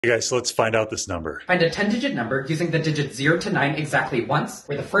Hey guys, so let's find out this number. Find a 10-digit number using the digits 0 to 9 exactly once,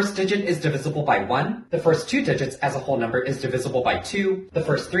 where the first digit is divisible by 1, the first 2 digits as a whole number is divisible by 2, the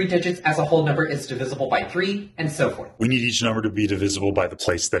first 3 digits as a whole number is divisible by 3, and so forth. We need each number to be divisible by the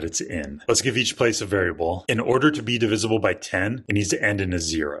place that it's in. Let's give each place a variable. In order to be divisible by 10, it needs to end in a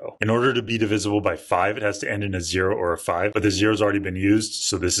 0. In order to be divisible by 5, it has to end in a 0 or a 5, but the 0's already been used,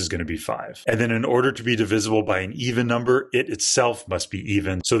 so this is going to be 5. And then in order to be divisible by an even number, it itself must be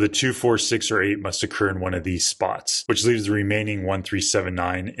even, so the 2, 4, 6, or 8 must occur in one of these spots, which leaves the remaining 1, 3, 7,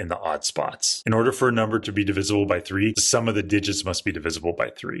 9 in the odd spots. In order for a number to be divisible by 3, the sum of the digits must be divisible by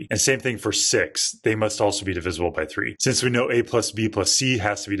 3. And same thing for 6, they must also be divisible by 3. Since we know a plus b plus c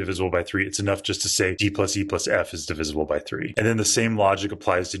has to be divisible by 3, it's enough just to say d plus e plus f is divisible by 3. And then the same logic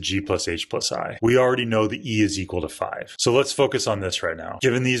applies to g plus h plus I. We already know the e is equal to 5. So let's focus on this right now.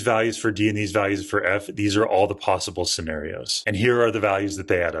 Given these values for d and these values for f, these are all the possible scenarios. And here are the values that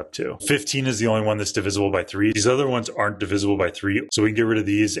they add up to. 15 is the only one that's divisible by 3. These other ones aren't divisible by 3, so we can get rid of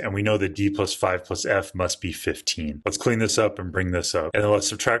these, and we know that d plus 5 plus f must be 15. Let's clean this up and bring this up. And then let's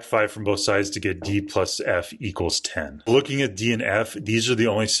subtract 5 from both sides to get d plus f equals 10. Looking at d and f, these are the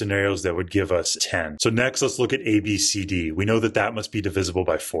only scenarios that would give us 10. So next, let's look at a, b, c, d. We know that that must be divisible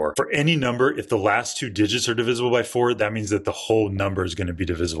by 4. For any number, if the last 2 digits are divisible by 4, that means that the whole number is going to be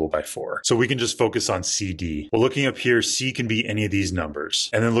divisible by 4. So we can just focus on c, d. Well, looking up here, c can be any of these numbers.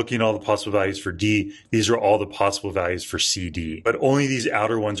 And then looking at all the possible values for d, these are all the possible values for cd. But only these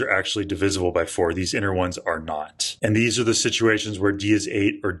outer ones are actually divisible by 4. These inner ones are not. And these are the situations where d is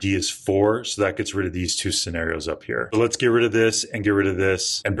 8 or d is 4, so that gets rid of these 2 scenarios up here. So let's get rid of this and get rid of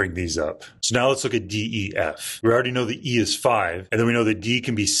this and bring these up. So now let's look at d, e, f. We already know that e is 5, and then we know that d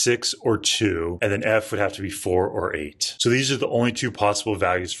can be 6 or 2, and then f would have to be 4 or 8. So these are the only 2 possible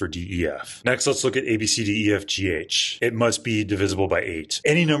values for d, e, f. Next, let's look at a, b, c, d, e, f, g, h. It must be divisible by 8.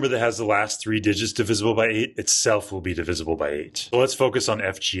 Any number that has the last 3 digits divisible by 8 itself will be divisible by 8. So let's focus on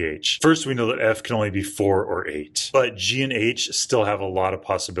f, g, h. First, we know that f can only be 4 or 8, but g and h still have a lot of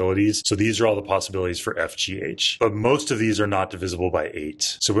possibilities, so these are all the possibilities for f, g, h. But most of these are not divisible by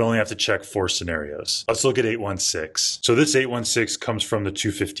 8, so we only have to check 4 scenarios. Let's look at 816. So this 816 comes from the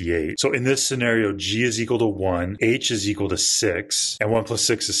 258. So in this scenario, g is equal to 1, h is equal to 6, and 1 plus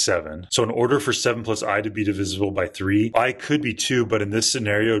 6 is 7. So in order for 7 plus I to be divisible by 3, I could be 2, but in this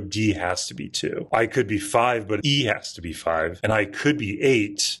scenario, d has to be 2. I could be 5, but e has to be 5. And I could be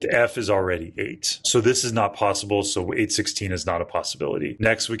 8, the f is already 8. So this is not possible, so 816 is not a possibility.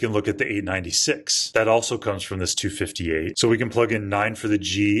 Next, we can look at the 896. That also comes from this 258. So we can plug in 9 for the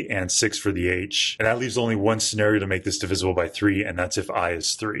g and 6 for the h. And that leaves only one scenario to make this divisible by 3, and that's if I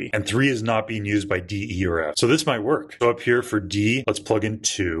is 3. And 3 is not being used by d, e, or f. So this might work. So up here for d, let's plug in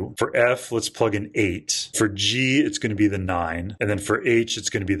 2. For f, let's plug in 8. For g, it's going to be the 9. And then for h, it's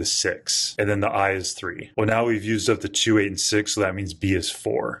going to be the 6. And then the I is 3. Well, now we've used up the 2, 8, and 6, so that means B is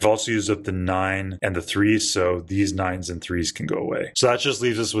 4. We've also used up the 9 and the 3, so these 9s and 3s can go away. So that just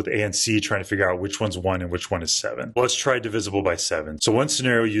leaves us with A and C trying to figure out which one's 1 and which one is 7. Let's try divisible by 7. So one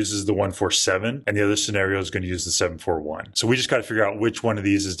scenario uses the 147, and the other scenario is going to use the 741. So we just got to figure out which one of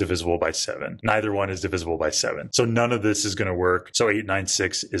these is divisible by 7. Neither one is divisible by 7. So none of this is going to work, so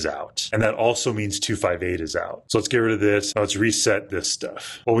 896 is out. And that also means 258 is out. So let's get rid of this. Now let's reset this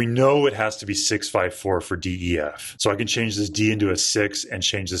stuff. Well, we know it has to be 654 for DEF. So I can change this D into a 6 and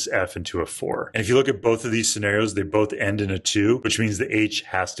change this F into a 4. And if you look at both of these scenarios, they both end in a 2, which means the H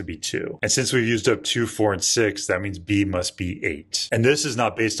has to be 2. And since we've used up 2, 4, and 6, that means B must be 8. And this is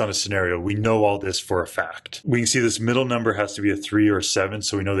not based on a scenario. We know all this for a fact. We can see this middle number has to be a 3 or a 7,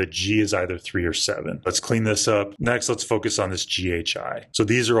 so we know that G is either 3 or 7. Let's clean this up. Next, let's focus on this GHI. So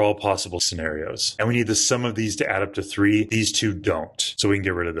these are all possible scenarios. And we need the sum of these to add up to 3. These two don't, so we can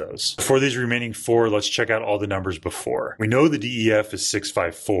get rid of those. For these remaining 4, let's check out all the numbers before. We know the DEF is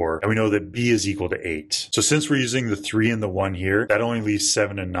 654, and we know that B is equal to 8. So since we're using the 3 and the 1 here, that only leaves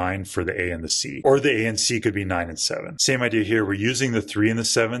 7 and 9 for the A and the C. Or the A and C could be 9 and 7. Same idea here. We're using the 3 and the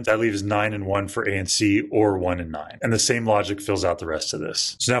 7. That leaves 9 and 1 for A and C, or 1 and 9. And the same logic fills out the rest of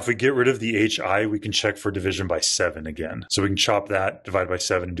this. So now if we get rid of the HI, we can check for division by 7 again. So we can chop that, divide by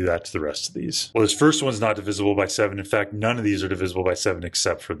 7, and do that to the rest of these. Well, this first one's not divisible by 7. In fact, none of these are divisible by 7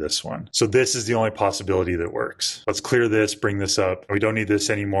 except for this one. So this is the only possibility that works. Let's clear this, bring this up. We don't need this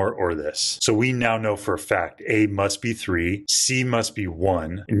anymore or this. So we now know for a fact A must be 3, C must be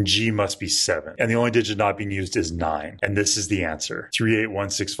 1, and G must be 7. And the only digit not being used is 9. And this is the answer.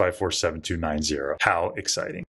 38165479290. How exciting.